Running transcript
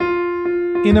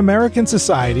In American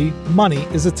society, money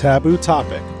is a taboo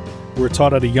topic. We're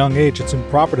taught at a young age it's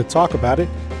improper to talk about it,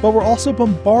 but we're also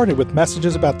bombarded with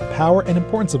messages about the power and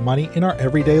importance of money in our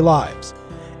everyday lives.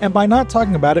 And by not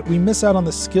talking about it, we miss out on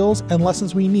the skills and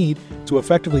lessons we need to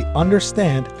effectively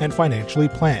understand and financially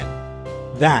plan.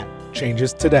 That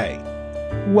changes today.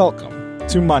 Welcome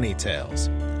to Money Tales.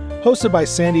 Hosted by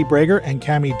Sandy Brager and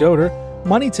Cami Doder,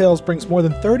 Money Tales brings more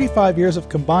than 35 years of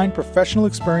combined professional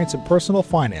experience in personal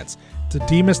finance to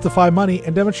demystify money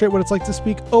and demonstrate what it's like to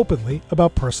speak openly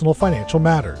about personal financial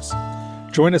matters.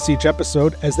 Join us each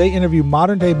episode as they interview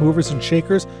modern-day movers and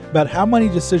shakers about how money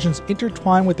decisions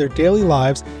intertwine with their daily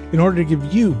lives in order to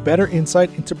give you better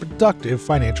insight into productive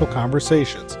financial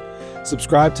conversations.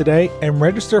 Subscribe today and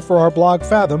register for our blog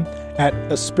Fathom at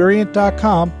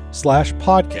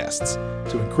aspiriant.com/podcasts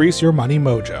to increase your money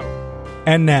mojo.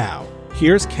 And now,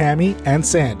 here's Cami and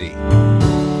Sandy.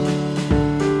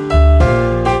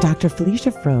 Dr.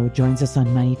 Felecia Froe joins us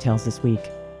on Money Tales this week.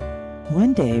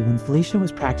 One day when Felecia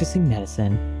was practicing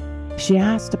medicine, she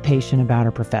asked a patient about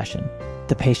her profession.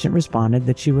 The patient responded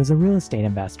that she was a real estate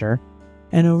investor,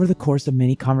 and over the course of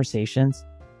many conversations,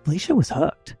 Felecia was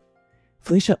hooked.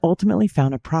 Felecia ultimately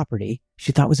found a property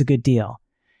she thought was a good deal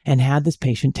and had this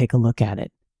patient take a look at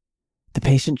it. The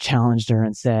patient challenged her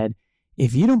and said,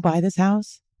 "If you don't buy this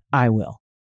house, I will."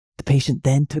 The patient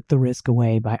then took the risk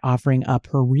away by offering up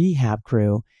her rehab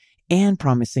crew and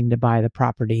promising to buy the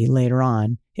property later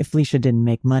on if Felecia didn't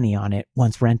make money on it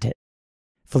once rented.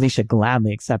 Felecia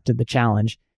gladly accepted the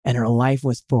challenge, and her life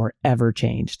was forever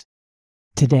changed.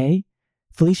 Today,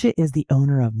 Felecia is the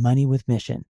owner of Money with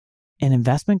Mission, an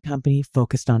investment company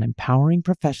focused on empowering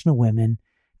professional women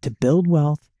to build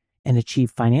wealth and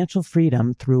achieve financial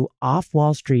freedom through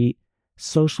off-Wall Street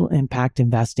social impact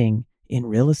investing in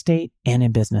real estate and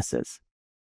in businesses.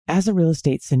 As a real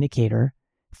estate syndicator,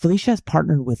 Felecia has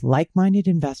partnered with like-minded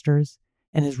investors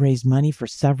and has raised money for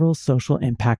several social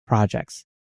impact projects.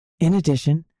 In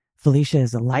addition, Felecia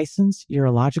is a licensed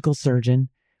urological surgeon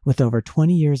with over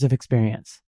 20 years of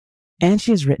experience. And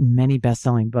she has written many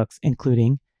best-selling books,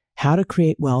 including How to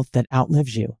Create Wealth That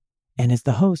Outlives You, and is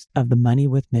the host of the Money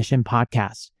with Mission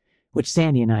podcast, which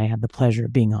Sandy and I had the pleasure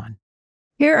of being on.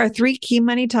 Here are 3 key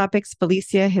money topics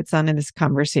Felecia hits on in this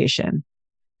conversation.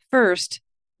 First,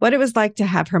 what it was like to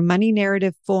have her money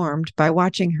narrative formed by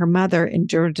watching her mother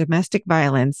endure domestic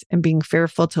violence and being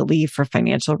fearful to leave for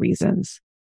financial reasons.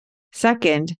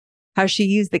 Second, how she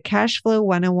used the Cash Flow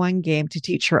 101 game to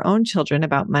teach her own children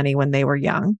about money when they were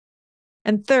young.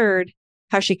 And third,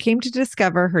 how she came to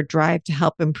discover her drive to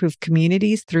help improve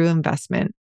communities through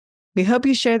investment. We hope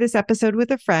you share this episode with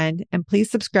a friend, and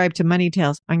please subscribe to Money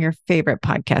Tales on your favorite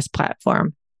podcast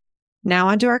platform. Now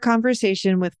on to our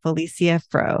conversation with Felecia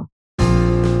Froe.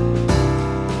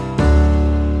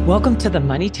 Welcome to the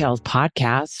Money Tales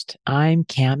podcast. I'm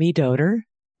Cami Doder.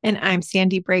 And I'm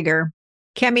Sandy Brager.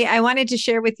 Cami, I wanted to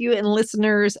share with you and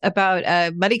listeners about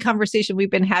a money conversation we've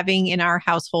been having in our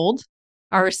household.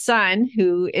 Our son,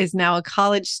 who is now a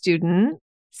college student,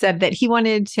 said that he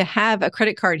wanted to have a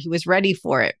credit card. He was ready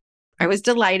for it. I was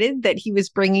delighted that he was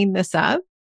bringing this up.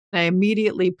 I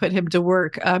immediately put him to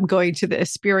work going to the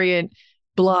Aspiriant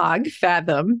blog,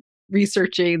 Fathom,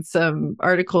 researching some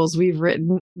articles we've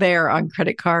written there on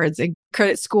credit cards and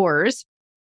credit scores.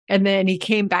 And then he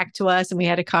came back to us and we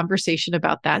had a conversation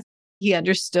about that. He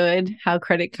understood how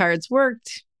credit cards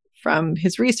worked from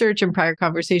his research and prior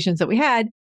conversations that we had.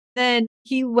 Then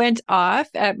he went off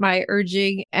at my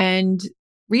urging and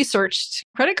researched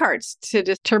credit cards to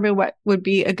determine what would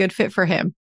be a good fit for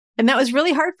him. And that was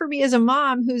really hard for me as a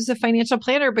mom who's a financial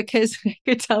planner because I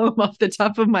could tell him off the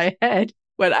top of my head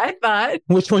what I thought.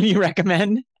 Which one you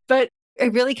recommend? But I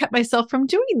really kept myself from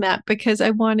doing that because I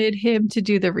wanted him to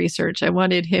do the research. I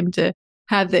wanted him to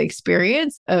have the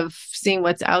experience of seeing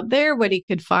what's out there, what he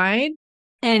could find.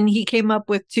 And he came up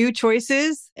with 2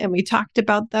 choices and we talked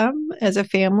about them as a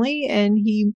family and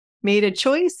he made a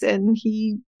choice and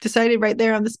he decided right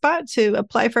there on the spot to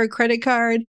apply for a credit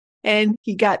card. And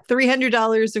he got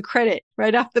 $300 of credit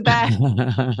right off the bat.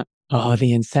 Oh,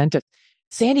 the incentive.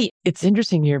 Sandy, it's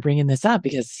interesting you're bringing this up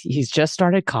because he's just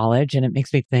started college, and it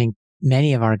makes me think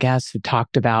many of our guests who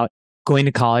talked about going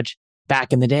to college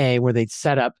back in the day where they'd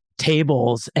set up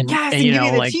tables and yes, and give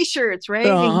you the t-shirts,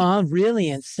 right? Really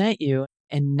incent you.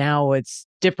 And now it's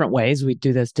different ways. We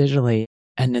do this digitally.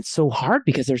 And it's so hard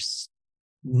because there's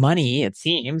money, it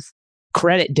seems,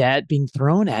 credit debt being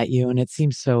thrown at you. And it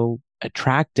seems so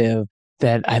attractive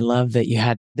that I love that you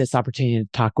had this opportunity to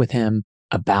talk with him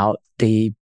about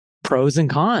the pros and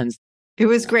cons. It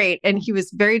was great. And he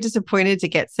was very disappointed to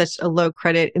get such a low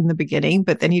credit in the beginning,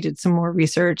 but then he did some more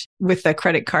research with the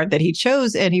credit card that he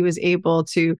chose, and he was able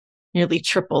to nearly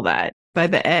triple that by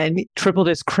the end. Tripled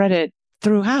his credit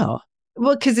through how?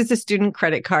 Well, because it's a student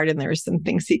credit card and there were some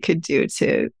things he could do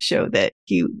to show that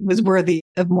he was worthy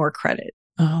of more credit.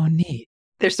 Oh, neat.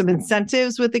 There's some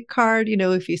incentives with the card,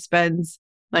 if he spends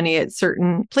money at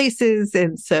certain places.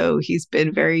 And so he's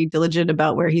been very diligent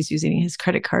about where he's using his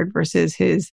credit card versus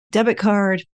his debit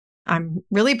card. I'm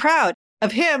really proud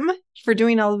of him for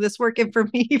doing all of this work and for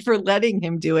me for letting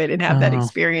him do it and have that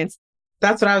experience.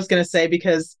 That's what I was going to say,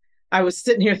 because I was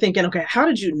sitting here thinking, okay, how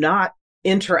did you not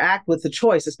interact with the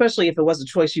choice, especially if it was a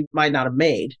choice you might not have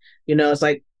made? It's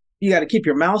like, you got to keep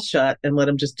your mouth shut and let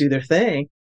them just do their thing.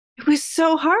 It was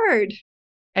so hard.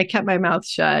 I kept my mouth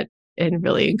shut and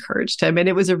really encouraged him. And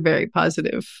it was a very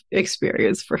positive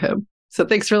experience for him. So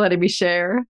thanks for letting me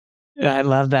share. I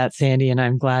love that, Sandy. And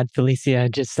I'm glad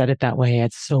Felecia just said it that way.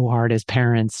 It's so hard as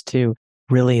parents to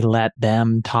really let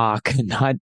them talk and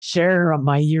not share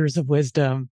my years of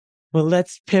wisdom. Well,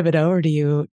 let's pivot over to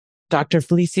you, Dr.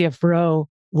 Felecia Froe.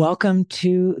 Welcome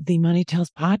to the Money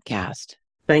Tales podcast.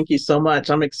 Thank you so much.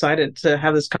 I'm excited to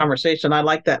have this conversation. I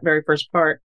like that very first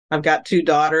part. I've got 2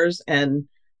 daughters and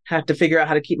have to figure out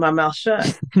how to keep my mouth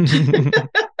shut.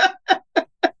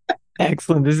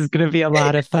 Excellent. This is going to be a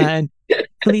lot of fun.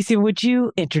 Felecia, would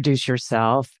you introduce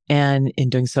yourself and in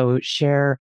doing so,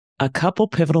 share a couple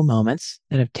pivotal moments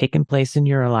that have taken place in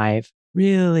your life,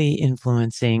 really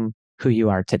influencing who you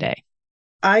are today?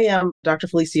 I am Dr.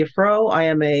 Felecia Froe. I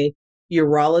am a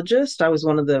urologist. I was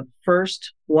one of the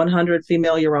first 100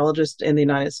 female urologists in the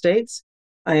United States.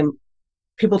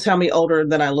 People tell me older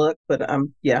than I look, but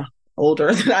I'm,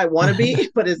 older than I want to be,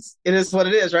 but it is what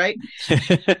it is, right?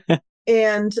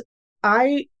 And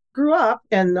I grew up,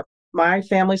 and my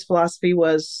family's philosophy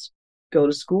was go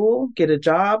to school, get a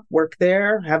job, work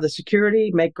there, have the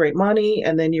security, make great money,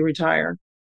 and then you retire.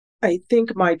 I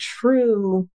think my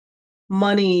true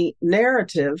money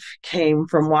narrative came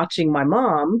from watching my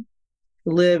mom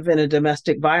live in a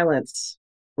domestic violence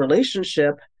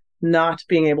relationship, not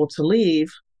being able to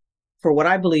leave for what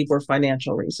I believe were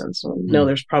financial reasons. I know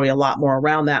there's probably a lot more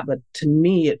around that, but to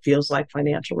me, it feels like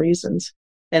financial reasons.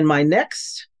 And my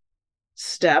next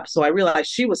step, so I realized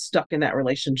she was stuck in that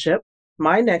relationship.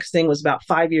 My next thing was about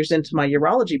 5 years into my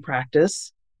urology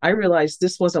practice. I realized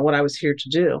this wasn't what I was here to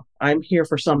do. I'm here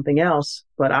for something else,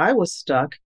 but I was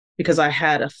stuck because I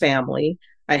had a family.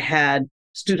 I had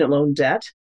student loan debt.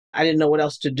 I didn't know what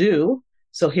else to do.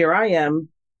 So here I am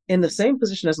in the same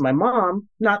position as my mom,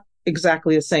 not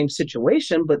exactly the same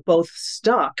situation, but both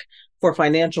stuck for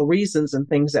financial reasons and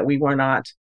things that we were not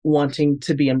wanting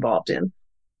to be involved in.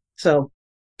 So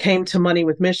came to Money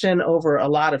with Mission over a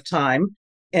lot of time.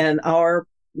 And our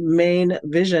main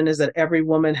vision is that every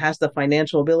woman has the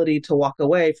financial ability to walk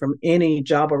away from any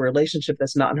job or relationship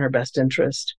that's not in her best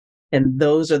interest. And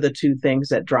those are the 2 things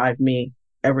that drive me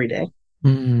every day.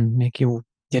 Make you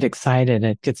get excited.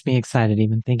 It gets me excited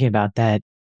even thinking about that.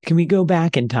 Can we go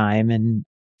back in time? And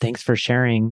thanks for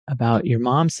sharing about your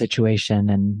mom's situation.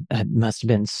 And it must have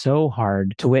been so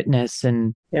hard to witness.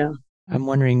 And I'm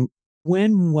wondering,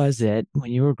 when was it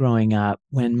when you were growing up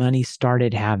when money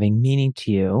started having meaning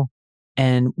to you?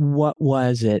 And what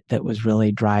was it that was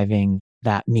really driving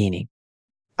that meaning?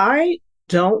 I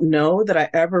don't know that I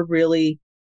ever really.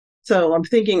 So I'm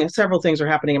thinking several things are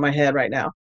happening in my head right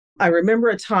now. I remember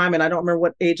a time, and I don't remember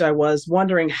what age I was,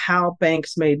 wondering how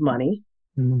banks made money.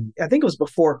 I think it was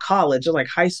before college, like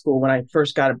high school, when I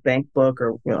first got a bank book,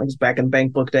 or it was back in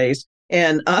bank book days.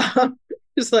 And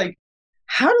it's like,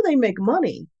 how do they make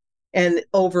money? And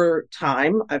over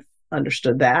time, I've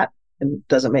understood that, and it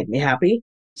doesn't make me happy.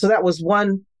 So that was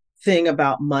one thing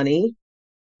about money.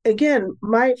 Again,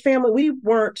 my family, we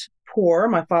weren't poor.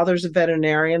 My father's a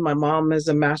veterinarian. My mom is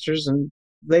a master's, and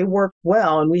they worked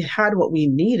well, and we had what we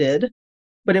needed.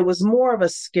 But it was more of a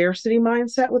scarcity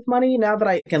mindset with money. Now that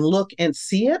I can look and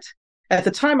see it, at the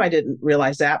time I didn't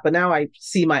realize that, but now I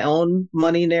see my own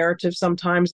money narrative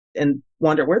sometimes and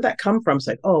wonder where'd that come from. It's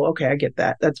like, oh, okay, I get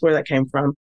that. That's where that came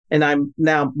from. And I'm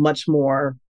now much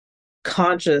more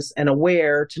conscious and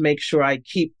aware to make sure I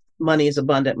keep money is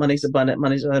abundant, money's abundant,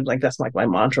 money's abundant. Like that's like my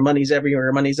mantra, money's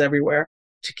everywhere,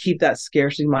 to keep that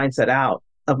scarcity mindset out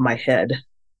of my head.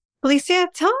 Felecia,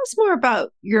 tell us more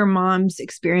about your mom's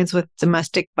experience with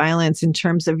domestic violence in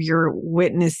terms of your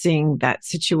witnessing that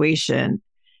situation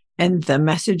and the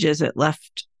messages it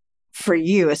left for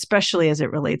you, especially as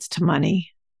it relates to money.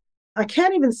 I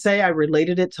can't even say I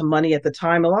related it to money at the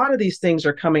time. A lot of these things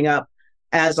are coming up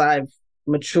as I've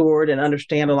matured and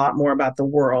understand a lot more about the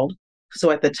world.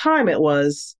 So at the time it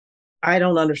was, I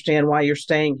don't understand why you're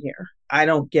staying here. I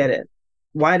don't get it.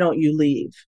 Why don't you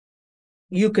leave?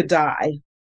 You could die.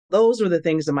 Those were the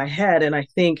things in my head. And I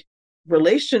think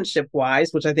relationship wise,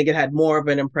 which I think it had more of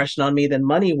an impression on me than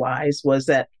money wise, was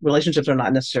that relationships are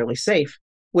not necessarily safe,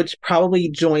 which probably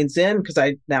joins in because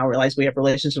I now realize we have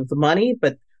relationships with money,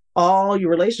 but all your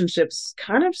relationships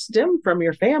kind of stem from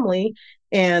your family.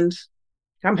 And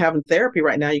I'm having therapy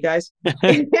right now, you guys.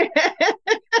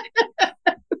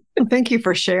 Thank you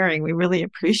for sharing. We really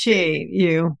appreciate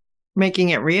you making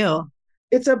it real.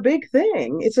 It's a big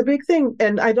thing. It's a big thing.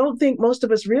 And I don't think most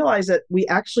of us realize that we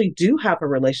actually do have a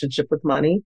relationship with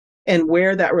money and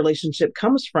where that relationship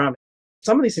comes from.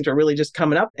 Some of these things are really just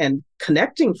coming up and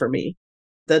connecting for me.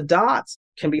 The dots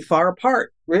can be far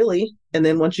apart, really. And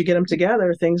then once you get them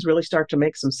together, things really start to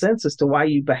make some sense as to why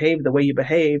you behave the way you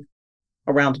behave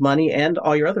around money and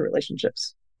all your other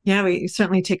relationships. Yeah, we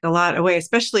certainly take a lot away,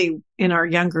 especially in our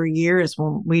younger years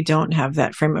when we don't have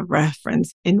that frame of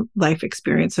reference in life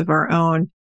experience of our own.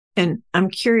 And I'm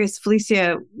curious,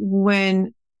 Felecia,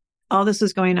 when all this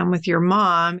was going on with your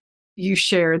mom, you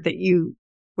shared that you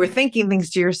were thinking things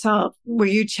to yourself. Were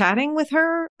you chatting with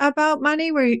her about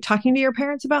money? Were you talking to your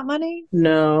parents about money?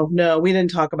 No, we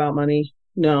didn't talk about money.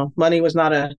 No, money was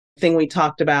not a thing we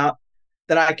talked about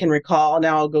that I can recall.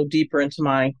 Now I'll go deeper into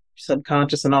my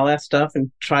subconscious and all that stuff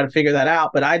and try to figure that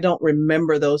out. But I don't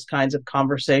remember those kinds of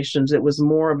conversations. It was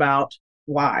more about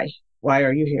why? Why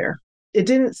are you here? It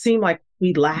didn't seem like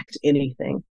we lacked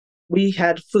anything. We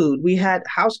had food. We had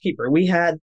housekeeper. We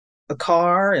had a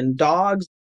car and dogs.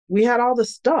 We had all the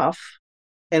stuff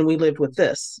and we lived with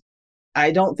this.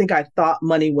 I don't think I thought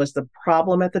money was the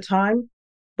problem at the time,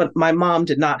 but my mom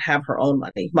did not have her own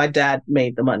money. My dad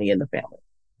made the money in the family.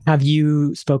 Have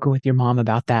you spoken with your mom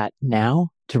about that now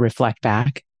to reflect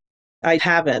back? I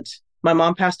haven't. My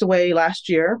mom passed away last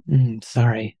year.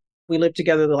 Sorry. We lived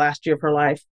together the last year of her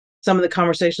life. Some of the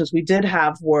conversations we did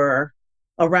have were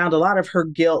around a lot of her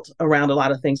guilt around a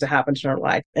lot of things that happened in her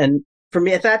life. And for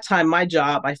me at that time, my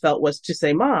job, I felt, was to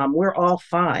say, Mom, we're all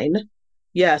fine.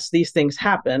 Yes, these things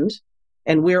happened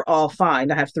and we're all fine.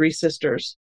 I have 3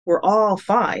 sisters. We're all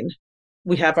fine.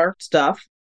 We have our stuff.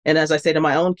 And as I say to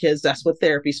my own kids, that's what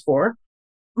therapy's for.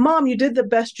 Mom, you did the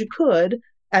best you could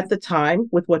at the time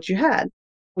with what you had.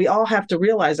 We all have to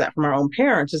realize that from our own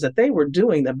parents is that they were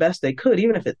doing the best they could.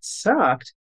 Even if it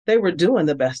sucked, they were doing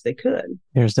the best they could.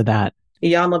 Here's to that.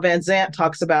 Iyanla Vanzant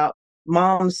talks about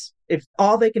moms, if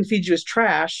all they can feed you is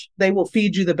trash, they will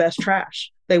feed you the best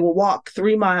trash. They will walk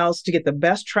 3 miles to get the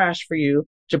best trash for you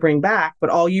to bring back.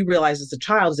 But all you realize as a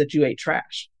child is that you ate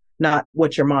trash, not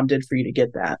what your mom did for you to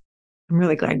get that. I'm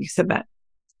really glad you said that.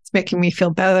 It's making me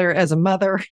feel better as a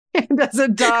mother and as a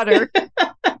daughter.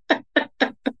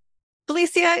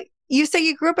 Felecia, you say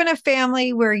you grew up in a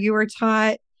family where you were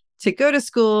taught to go to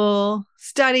school,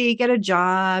 study, get a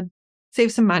job,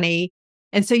 save some money.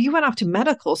 And so you went off to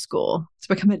medical school to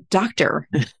become a doctor.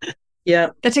 Yeah.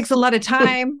 That takes a lot of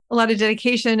time, a lot of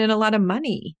dedication, and a lot of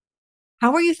money.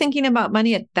 How were you thinking about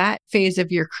money at that phase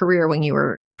of your career when you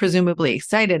were presumably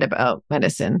excited about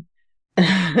medicine?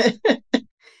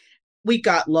 We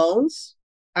got loans.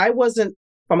 I'm going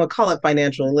to call it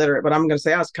financially literate, but I'm going to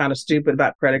say I was kind of stupid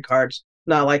about credit cards.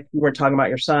 Not like we're talking about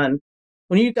your son.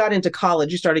 When you got into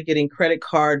college, you started getting credit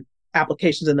card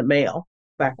applications in the mail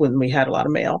back when we had a lot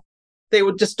of mail. They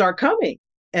would just start coming.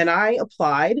 And I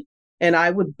applied and I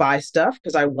would buy stuff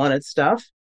because I wanted stuff.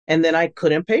 And then I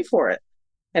couldn't pay for it.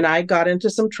 And I got into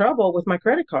some trouble with my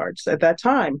credit cards at that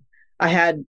time. I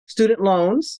had student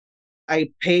loans. I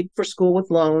paid for school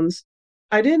with loans.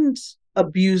 I didn't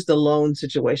abuse the loan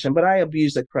situation, but I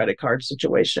abused the credit card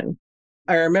situation.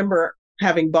 I remember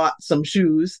having bought some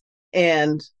shoes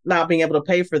and not being able to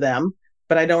pay for them,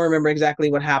 but I don't remember exactly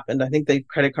what happened. I think the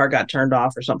credit card got turned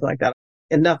off or something like that.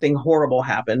 And nothing horrible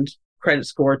happened. Credit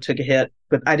score took a hit,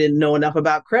 but I didn't know enough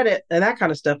about credit and that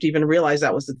kind of stuff to even realize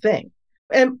that was the thing.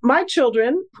 And my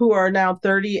children, who are now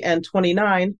 30 and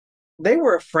 29, they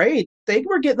were afraid. They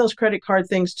were getting those credit card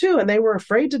things too, and they were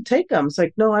afraid to take them. It's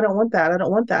like, no, I don't want that. I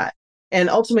don't want that. And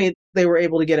ultimately, they were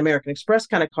able to get American Express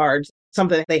kind of cards,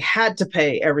 something they had to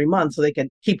pay every month so they could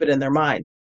keep it in their mind.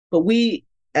 But we,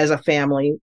 as a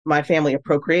family, my family of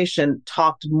procreation,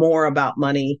 talked more about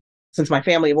money. Since my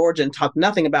family of origin talked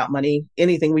nothing about money,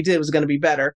 anything we did was going to be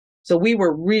better. So we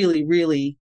were really,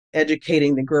 really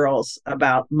educating the girls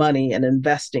about money and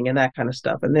investing and that kind of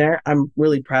stuff. And I'm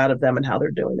really proud of them and how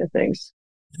they're doing their things.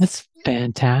 That's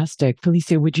fantastic.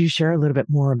 Felecia, would you share a little bit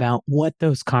more about what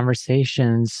those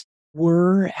conversations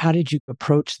were? How did you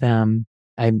approach them?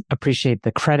 I appreciate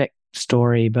the credit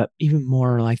story, but even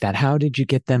more like that, how did you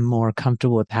get them more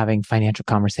comfortable with having financial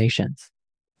conversations?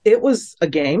 It was a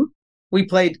game. We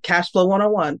played Cash Flow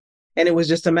 101, and it was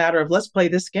just a matter of, let's play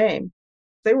this game.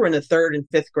 They were in the 3rd and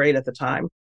 5th grade at the time,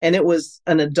 and it was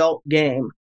an adult game,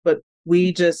 but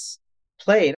we just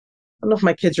played. I don't know if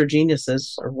my kids are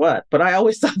geniuses or what, but I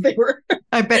always thought they were.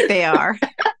 I bet they are.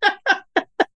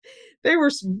 They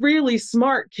were really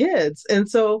smart kids. And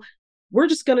so we're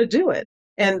just going to do it.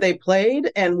 And they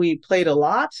played, and we played a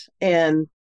lot. And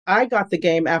I got the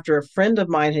game after a friend of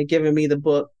mine had given me the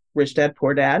book, Rich Dad,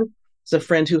 Poor Dad. It's a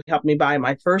friend who helped me buy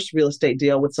my first real estate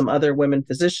deal with some other women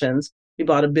physicians. We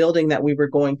bought a building that we were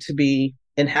going to be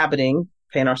inhabiting,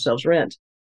 paying ourselves rent.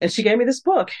 And she gave me this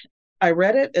book. I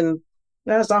read it, and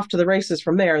that was off to the races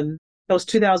from there. That was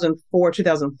 2004,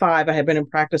 2005. I had been in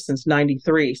practice since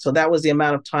 93. So that was the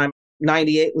amount of time.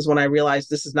 98 was when I realized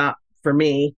this is not for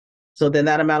me. So then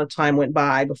that amount of time went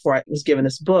by before I was given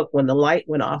this book. When the light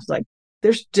went off, like,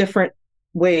 there's different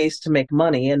ways to make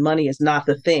money, and money is not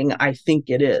the thing I think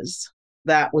it is.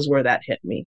 That was where that hit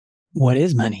me. What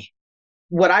is money?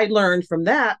 What I learned from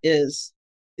that is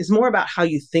more about how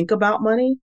you think about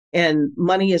money. And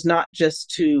money is not just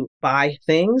to buy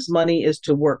things. Money is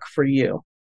to work for you.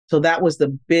 So that was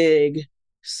the big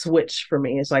switch for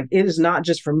me. It's like, it is not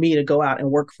just for me to go out and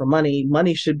work for money.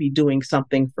 Money should be doing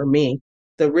something for me.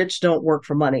 The rich don't work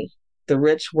for money. The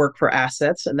rich work for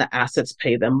assets, and the assets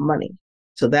pay them money.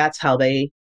 So that's how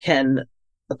they can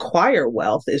acquire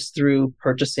wealth, is through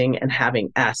purchasing and having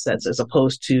assets, as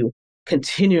opposed to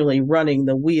continually running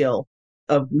the wheel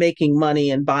of making money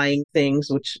and buying things,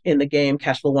 which in the game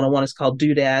Cash Flow 101 is called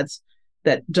doodads,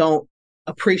 that don't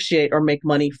appreciate or make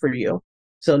money for you.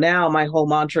 So now my whole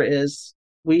mantra is,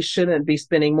 we shouldn't be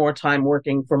spending more time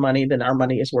working for money than our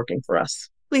money is working for us.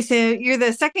 Lisa, you're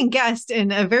the second guest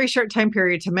in a very short time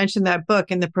period to mention that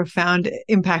book and the profound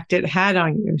impact it had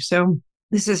on you. So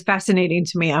this is fascinating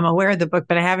to me. I'm aware of the book,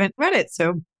 but I haven't read it. So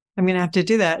I'm going to have to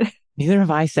do that. Neither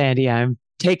have I, Sandy. I'm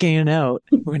taking a note.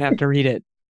 We're going to have to read it.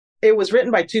 It was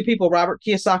written by two people. Robert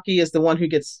Kiyosaki is the one who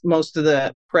gets most of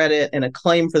the credit and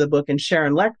acclaim for the book, and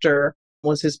Sharon Lechter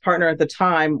was his partner at the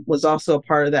time, was also a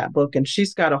part of that book. And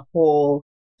she's got a whole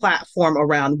platform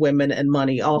around women and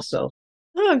money also.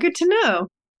 Oh, good to know.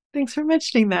 Thanks for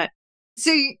mentioning that.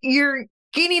 So you're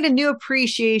gaining a new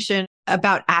appreciation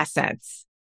about assets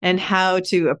and how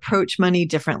to approach money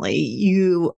differently.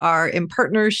 You are in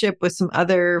partnership with some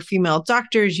other female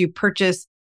doctors. You purchase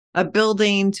a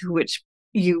building to which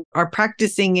you are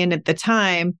practicing in at the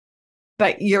time,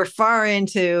 but you're far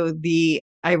into the,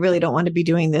 I really don't want to be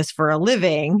doing this for a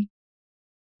living.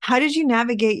 How did you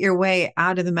navigate your way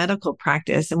out of the medical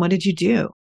practice, and what did you do?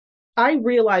 I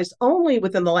realized only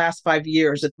within the last 5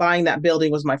 years that buying that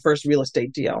building was my first real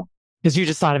estate deal. Because you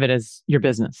just thought of it as your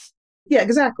business. Yeah,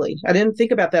 exactly. I didn't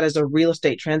think about that as a real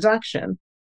estate transaction.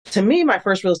 To me, my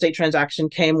first real estate transaction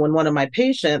came when one of my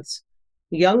patients,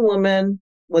 a young woman,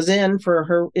 was in for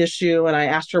her issue, and I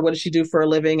asked her, what does she do for a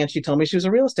living? And she told me she was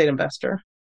a real estate investor.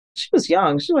 She was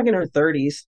young. She was like in her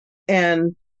 30s.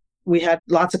 And we had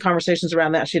lots of conversations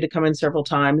around that. She had to come in several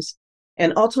times.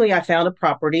 And ultimately, I found a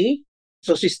property.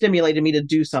 So she stimulated me to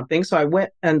do something. So I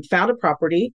went and found a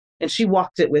property, and she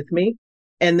walked it with me.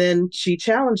 And then she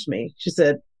challenged me. She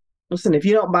said, listen, if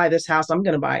you don't buy this house, I'm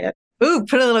going to buy it. Ooh,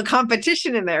 put a little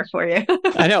competition in there for you.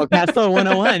 I know. Cash Flow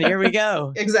 101. Here we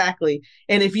go. Exactly.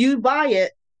 And if you buy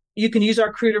it, you can use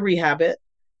our crew to rehab it.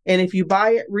 And if you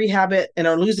buy it, rehab it, and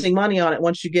are losing money on it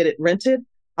once you get it rented,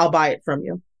 I'll buy it from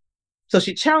you. So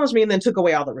she challenged me and then took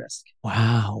away all the risk.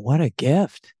 Wow. What a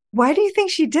gift. Why do you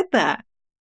think she did that?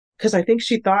 Because I think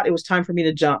she thought it was time for me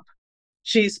to jump.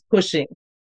 She's pushing.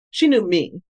 She knew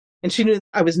me, and she knew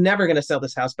I was never going to sell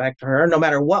this house back to her, no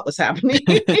matter what was happening.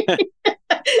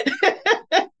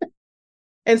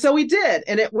 And so we did,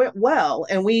 and it went well.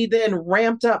 And we then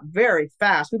ramped up very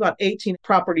fast. We bought 18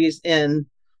 properties in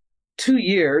 2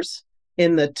 years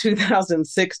in the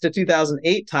 2006 to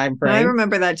 2008 timeframe. I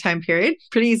remember that time period.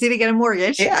 Pretty easy to get a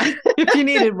mortgage. Yeah. If you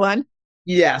needed one.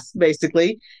 Yes,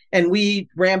 basically. And we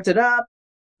ramped it up.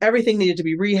 Everything needed to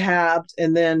be rehabbed.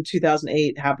 And then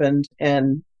 2008 happened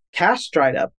and cash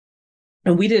dried up.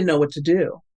 And we didn't know what to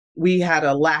do. We had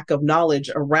a lack of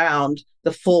knowledge around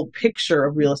the full picture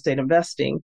of real estate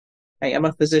investing. I am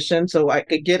a physician, so I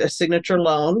could get a signature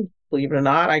loan. Believe it or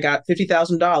not, I got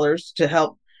 $50,000 to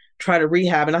help try to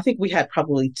rehab. And I think we had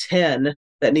probably 10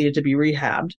 that needed to be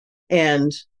rehabbed.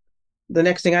 And the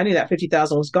next thing I knew, that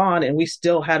 50,000 was gone, and we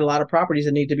still had a lot of properties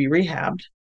that needed to be rehabbed.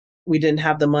 We didn't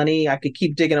have the money. I could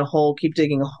keep digging a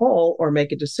hole, or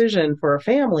make a decision for a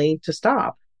family to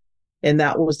stop. And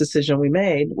that was the decision we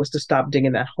made, was to stop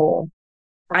digging that hole.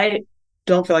 I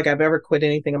don't feel like I've ever quit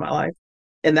anything in my life.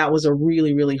 And that was a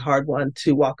really, really hard one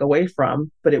to walk away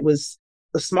from. But it was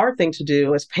the smart thing to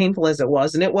do, as painful as it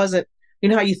was. And it wasn't, you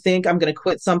know how you think I'm going to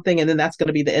quit something and then that's going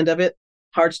to be the end of it?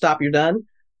 Hard stop, you're done.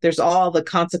 There's all the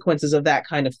consequences of that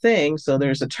kind of thing. So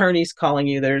there's attorneys calling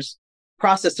you, there's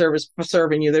process service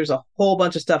serving you, there's a whole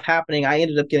bunch of stuff happening. I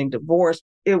ended up getting divorced.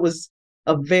 It was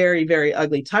a very, very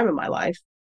ugly time in my life.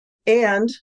 And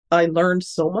I learned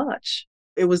so much.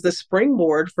 It was the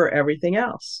springboard for everything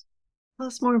else. Tell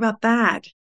us more about that,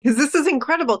 because this is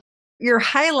incredible. You're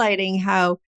highlighting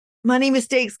how money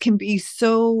mistakes can be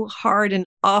so hard and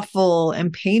awful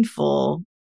and painful,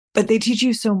 but they teach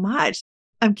you so much.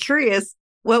 I'm curious,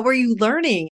 what were you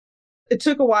learning? It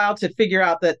took a while to figure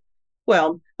out that,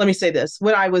 well, let me say this.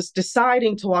 When I was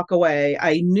deciding to walk away,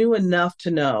 I knew enough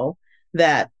to know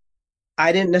that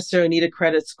I didn't necessarily need a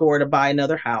credit score to buy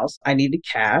another house. I needed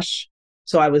cash.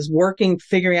 So I was working,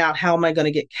 figuring out how am I going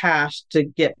to get cash to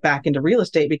get back into real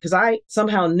estate, because I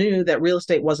somehow knew that real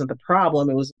estate wasn't the problem.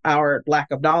 It was our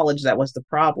lack of knowledge that was the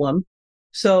problem.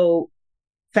 So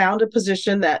found a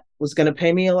position that was going to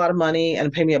pay me a lot of money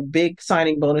and pay me a big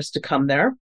signing bonus to come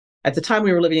there. At the time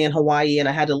we were living in Hawaii and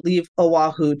I had to leave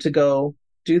Oahu to go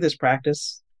do this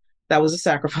practice. That was a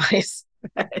sacrifice.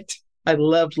 I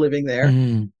loved living there,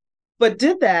 but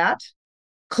did that,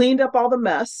 cleaned up all the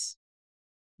mess,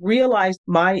 realized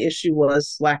my issue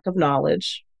was lack of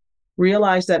knowledge,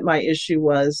 realized that my issue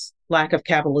was lack of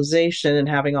capitalization and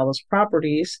having all those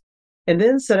properties, and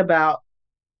then set about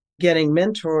getting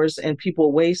mentors and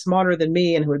people way smarter than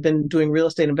me and who had been doing real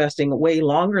estate investing way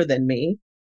longer than me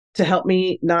to help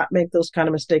me not make those kind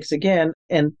of mistakes again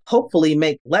and hopefully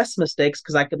make less mistakes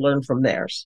because I could learn from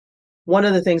theirs. One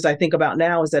of the things I think about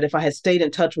now is that if I had stayed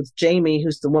in touch with Jamie,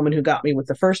 who's the woman who got me with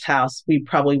the first house, we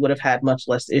probably would have had much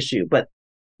less issue. But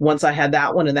once I had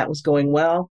that one and that was going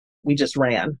well, we just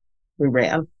ran. We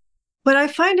ran. What I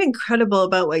find incredible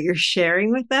about what you're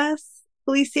sharing with us,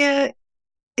 Felecia,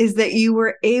 is that you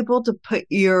were able to put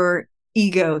your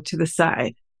ego to the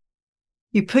side.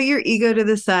 You put your ego to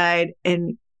the side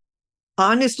and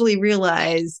honestly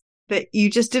realize that you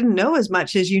just didn't know as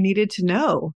much as you needed to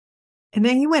know. And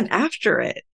then you went after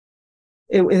it.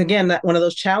 Again, that one of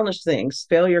those challenge things.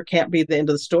 Failure can't be the end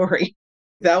of the story.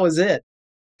 That was it.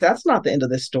 That's not the end of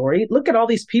this story. Look at all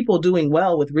these people doing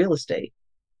well with real estate.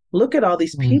 Look at all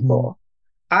these people.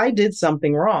 I did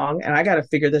something wrong and I got to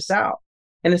figure this out.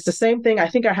 And it's the same thing. I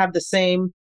think I have the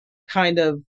same kind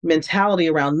of mentality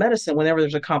around medicine. Whenever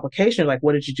there's a complication, like,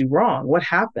 what did you do wrong? What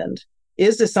happened?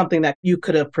 Is this something that you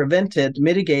could have prevented,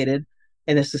 mitigated?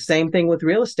 And it's the same thing with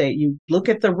real estate. You look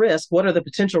at the risk. What are the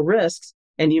potential risks?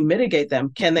 And you mitigate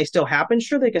them. Can they still happen?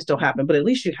 Sure, they can still happen. But at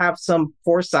least you have some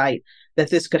foresight that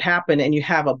this could happen and you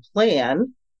have a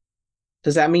plan.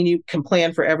 Does that mean you can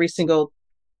plan for every single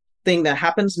thing that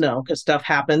happens? No, because stuff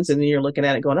happens and then you're looking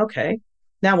at it going, okay,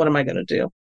 now what am I going to do?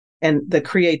 And the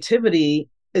creativity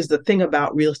is the thing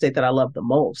about real estate that I love the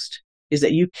most, is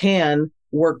that you can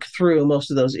work through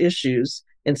most of those issues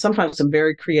in sometimes some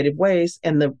very creative ways.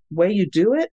 And the way you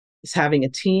do it is having a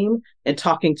team and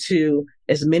talking to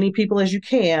as many people as you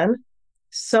can.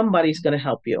 Somebody's going to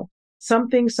help you.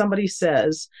 Something somebody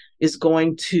says is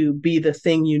going to be the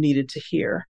thing you needed to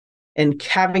hear. And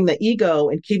having the ego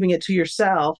and keeping it to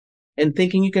yourself and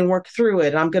thinking you can work through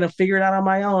it. I'm going to figure it out on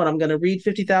my own. I'm going to read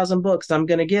 50,000 books. I'm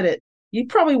going to get it. You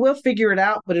probably will figure it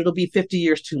out, but it'll be 50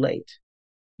 years too late.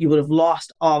 You would have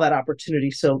lost all that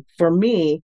opportunity. So for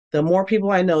me, the more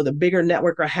people I know, the bigger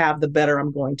network I have, the better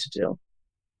I'm going to do.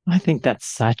 I think that's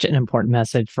such an important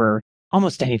message for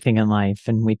almost anything in life.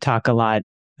 And we talk a lot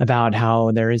about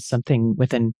how there is something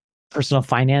within personal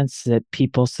finance that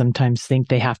people sometimes think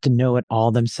they have to know it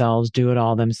all themselves, do it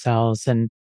all themselves. And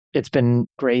it's been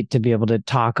great to be able to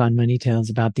talk on Money Tales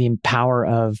about the power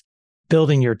of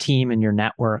building your team and your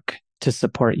network to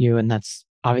support you. And that's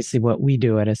obviously what we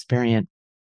do at Aspiriant.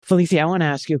 Felecia, I want to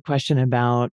ask you a question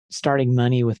about starting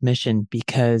Money with Mission,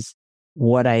 because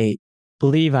what I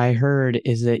believe I heard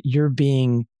is that you're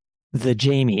being the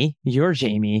Jamie, your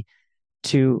Jamie,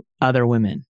 to other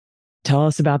women. Tell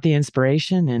us about the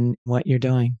inspiration and what you're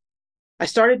doing. I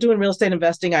started doing real estate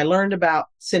investing. I learned about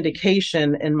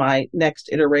syndication in my next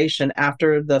iteration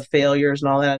after the failures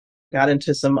and all that. Got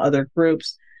into some other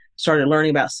groups, started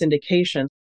learning about syndication.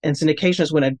 And syndication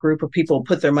is when a group of people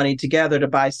put their money together to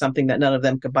buy something that none of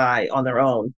them could buy on their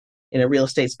own in a real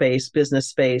estate space, business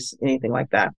space, anything like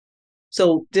that.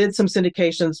 So did some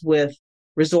syndications with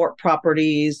resort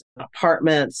properties,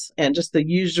 apartments, and just the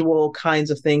usual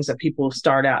kinds of things that people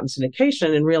start out in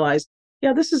syndication and realize,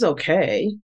 yeah, this is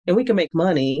okay. And we can make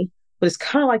money, but it's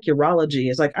kind of like urology.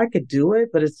 It's like, I could do it,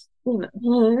 but it's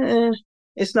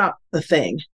not the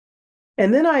thing.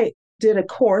 And then I did a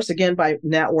course, again, by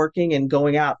networking and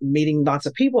going out and meeting lots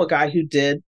of people, a guy who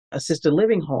did assisted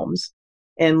living homes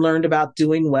and learned about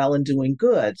doing well and doing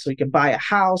good. So you could buy a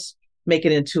house, make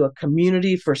it into a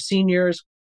community for seniors,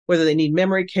 whether they need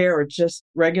memory care or just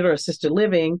regular assisted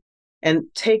living, and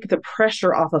take the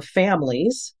pressure off of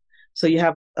families. So you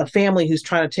have a family who's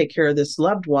trying to take care of this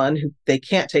loved one who they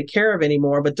can't take care of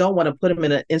anymore, but don't want to put them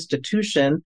in an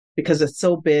institution because it's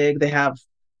so big. They have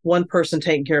one person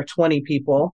taking care of 20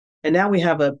 people. And now we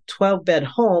have a 12-bed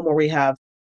home where we have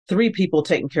 3 people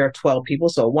taking care of 12 people,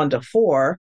 so 1 to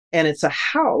 4. And it's a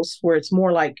house where it's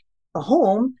more like a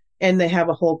home, and they have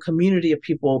a whole community of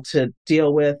people to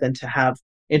deal with and to have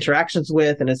interactions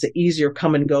with, and it's an easier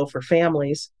come and go for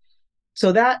families.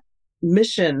 So that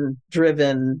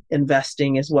mission-driven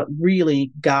investing is what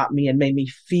really got me and made me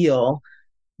feel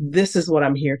this is what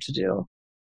I'm here to do.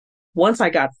 Once I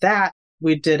got that,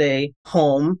 we did a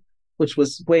home, which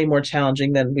was way more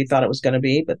challenging than we thought it was going to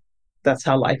be, but that's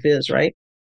how life is, right?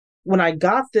 When I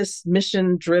got this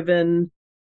mission-driven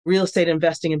real estate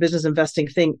investing and business investing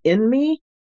thing in me,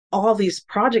 all these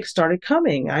projects started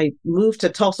coming. I moved to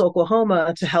Tulsa,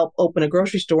 Oklahoma to help open a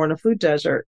grocery store in a food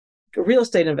desert. Real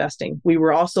estate investing. We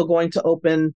were also going to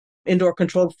open indoor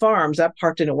controlled farms. That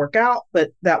part didn't work out,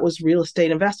 but that was real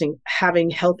estate investing, having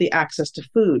healthy access to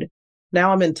food.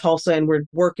 Now I'm in Tulsa and we're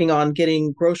working on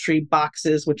getting grocery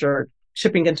boxes, which are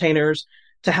shipping containers,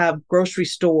 to have grocery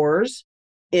stores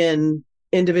in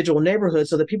individual neighborhoods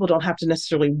so that people don't have to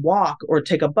necessarily walk or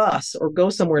take a bus or go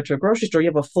somewhere to a grocery store. You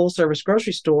have a full service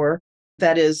grocery store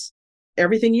that is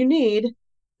everything you need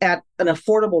at an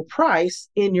affordable price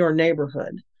in your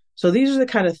neighborhood. So these are the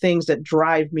kind of things that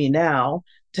drive me now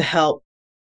to help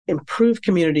improve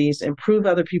communities, improve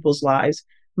other people's lives,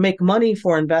 make money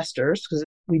for investors, because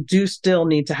we do still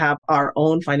need to have our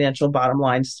own financial bottom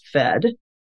lines fed.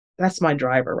 That's my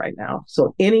driver right now.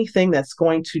 So anything that's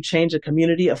going to change a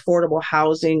community, affordable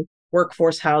housing,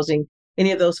 workforce housing,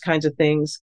 any of those kinds of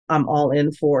things, I'm all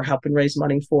in for helping raise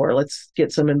money for. Let's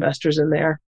get some investors in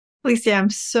there. Felecia, I'm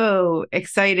so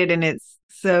excited, and it's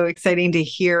so exciting to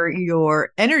hear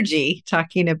your energy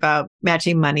talking about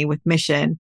matching money with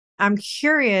mission. I'm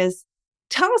curious,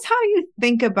 tell us how you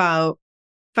think about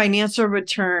financial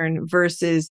return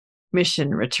versus mission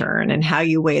return and how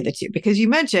you weigh the two, because you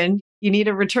mentioned you need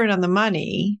a return on the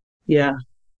money. Yeah.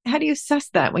 How do you assess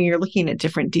that when you're looking at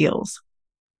different deals?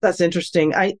 That's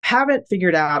interesting. I haven't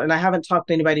figured out, and I haven't talked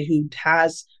to anybody who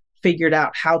has figured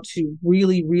out how to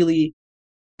really, really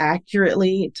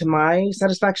accurately, to my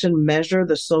satisfaction, measure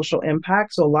the social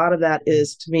impact. So a lot of that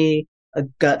is, to me, a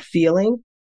gut feeling.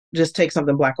 Just take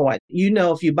something black and white. You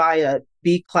know, if you buy a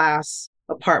B-class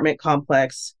apartment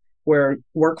complex where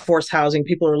workforce housing,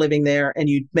 people are living there, and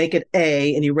you make it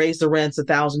A and you raise the rents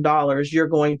 $1,000, you're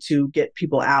going to get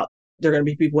people out. There are going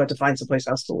to be people who have to find someplace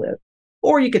else to live.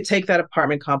 Or you could take that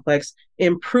apartment complex,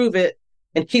 improve it,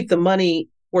 and keep the money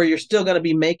where you're still going to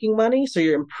be making money. So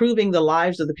you're improving the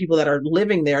lives of the people that are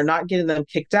living there, not getting them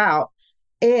kicked out,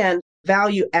 and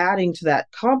value adding to that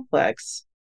complex.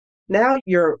 Now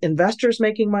your investors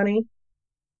making money.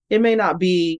 It may not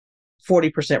be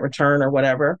 40% return or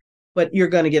whatever, but you're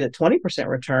going to get a 20%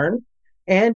 return.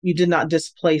 And you did not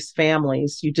displace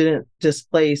families. You didn't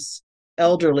displace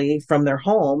elderly from their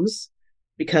homes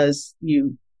because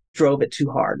you drove it too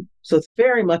hard. So it's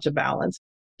very much a balance.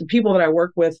 The people that I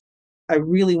work with, I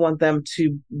really want them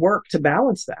to work to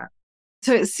balance that.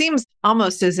 So it seems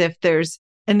almost as if there's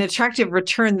an attractive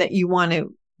return that you want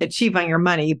to achieve on your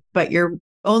money, but you're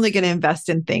only going to invest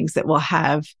in things that will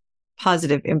have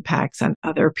positive impacts on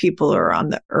other people or on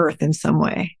the earth in some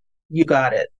way. You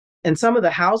got it. And some of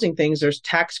the housing things, there's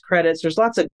tax credits, there's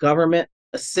lots of government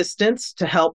assistance to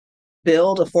help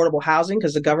build affordable housing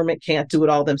because the government can't do it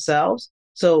all themselves.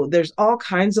 So there's all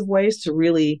kinds of ways to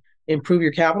really improve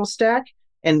your capital stack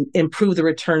and improve the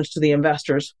returns to the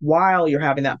investors while you're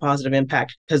having that positive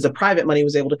impact, because the private money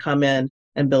was able to come in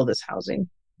and build this housing.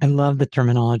 I love the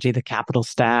terminology, the capital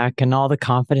stack, and all the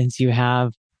confidence you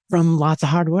have from lots of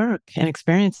hard work and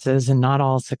experiences and not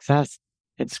all success.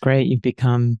 It's great. You've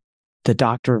become the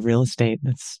doctor of real estate.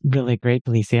 That's really great,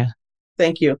 Felecia.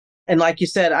 Thank you. And like you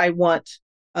said, I want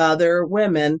other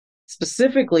women,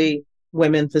 specifically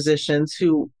women physicians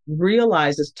who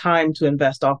realize it's time to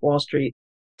invest off Wall Street,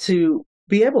 to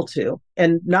be able to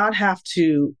and not have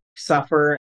to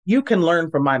suffer. You can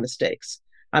learn from my mistakes.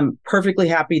 I'm perfectly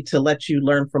happy to let you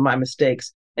learn from my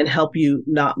mistakes and help you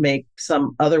not make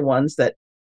some other ones that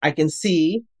I can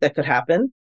see that could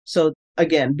happen. So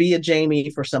again, be a Jamie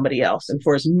for somebody else and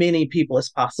for as many people as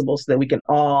possible so that we can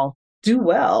all do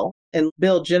well and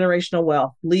build generational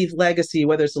wealth, leave legacy,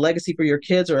 whether it's a legacy for your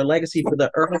kids or a legacy for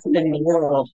the earth and the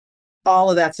world. all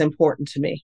of that's important to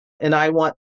me. And I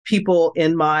want people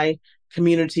in my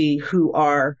community who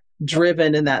are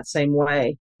driven in that same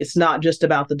way. It's not just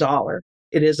about the dollar.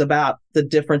 It is about the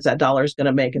difference that dollar is going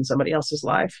to make in somebody else's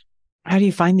life. How do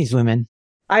you find these women?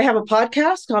 I have a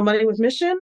podcast called Money with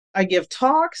Mission. I give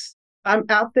talks. I'm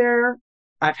out there.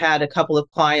 I've had a couple of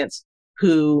clients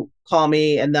who call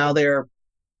me and now they're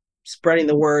spreading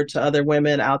the word to other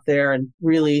women out there and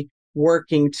really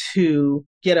working to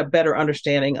get a better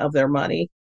understanding of their money.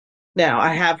 Now,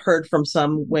 I have heard from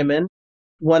some women.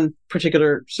 One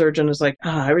particular surgeon is like,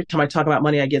 every time I talk about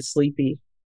money, I get sleepy.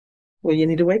 Well, you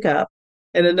need to wake up.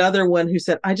 And another one who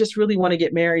said, I just really want to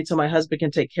get married so my husband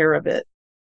can take care of it.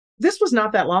 This was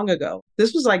not that long ago.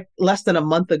 This was like less than a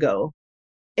month ago.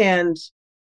 And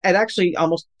it actually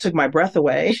almost took my breath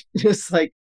away. It was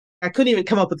like, I couldn't even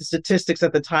come up with the statistics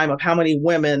at the time of how many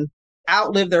women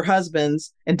outlive their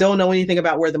husbands and don't know anything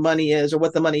about where the money is or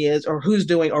what the money is or who's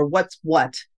doing or what's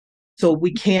what. So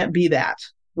we can't be that.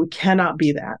 We cannot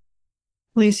be that.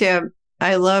 Felecia,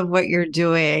 I love what you're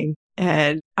doing.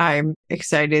 And I'm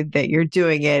excited that you're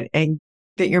doing it and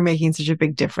that you're making such a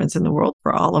big difference in the world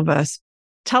for all of us.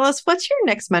 Tell us, what's your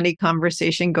next money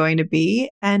conversation going to be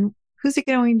and who's it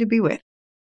going to be with?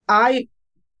 I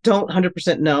don't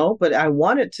 100% know, but I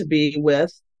want it to be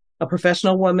with a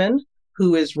professional woman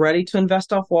who is ready to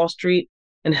invest off Wall Street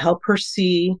and help her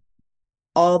see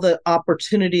all the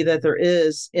opportunity that there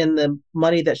is in the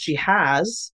money that she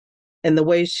has and the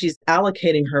way she's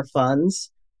allocating her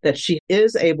funds, that she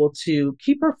is able to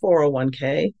keep her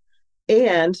 401k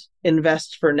and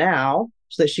invest for now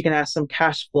so that she can have some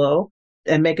cash flow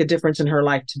and make a difference in her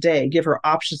life today, give her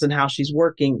options in how she's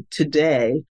working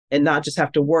today and not just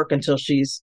have to work until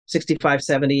she's 65,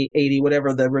 70, 80,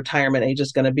 whatever the retirement age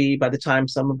is going to be by the time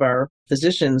some of our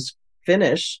physicians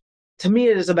finish. To me,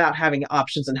 it is about having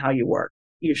options in how you work.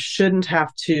 You shouldn't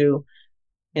have to,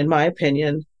 in my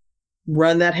opinion,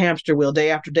 run that hamster wheel day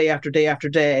after day after day after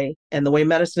day. And the way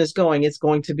medicine is going, it's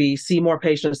going to be see more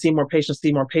patients, see more patients,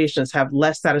 see more patients, have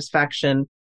less satisfaction.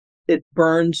 It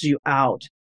burns you out.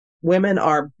 Women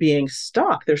are being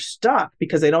stuck. They're stuck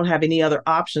because they don't have any other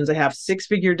options. They have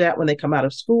six-figure debt when they come out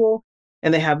of school,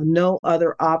 and they have no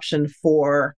other option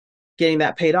for getting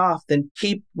that paid off than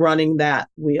keep running that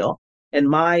wheel. And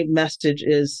my message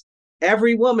is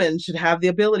every woman should have the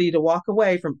ability to walk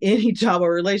away from any job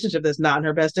or relationship that's not in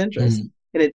her best interest.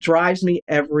 And it drives me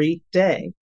every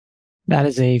day. That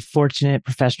is a fortunate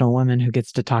professional woman who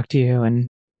gets to talk to you. And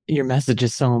your message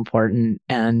is so important,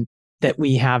 and that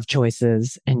we have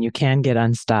choices and you can get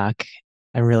unstuck.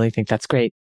 I really think that's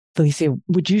great. Felecia,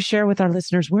 would you share with our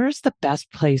listeners, where's the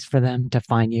best place for them to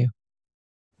find you?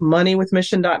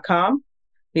 Moneywithmission.com.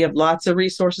 We have lots of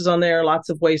resources on there, lots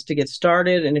of ways to get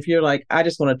started. And if you're like, I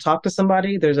just want to talk to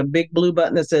somebody, there's a big blue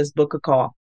button that says book a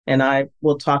call, and I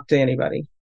will talk to anybody.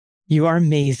 You are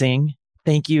amazing.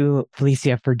 Thank you,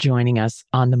 Felecia, for joining us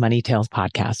on the Money Tales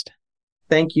podcast.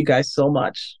 Thank you guys so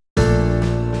much.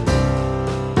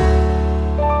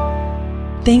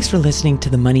 Thanks for listening to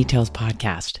the Money Tales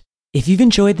podcast. If you've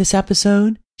enjoyed this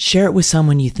episode, share it with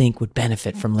someone you think would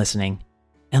benefit from listening.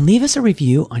 And leave us a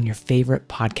review on your favorite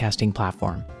podcasting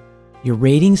platform. Your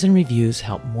ratings and reviews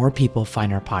help more people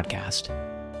find our podcast.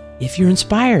 If you're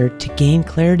inspired to gain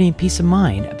clarity and peace of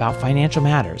mind about financial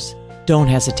matters, don't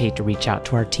hesitate to reach out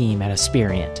to our team at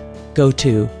Aspirient. Go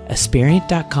to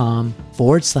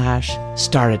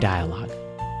aspirient.com/start a dialogue.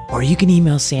 Or you can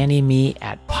email Sandy and me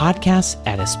at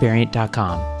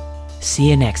podcasts@aspirient.com. See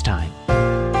you next time.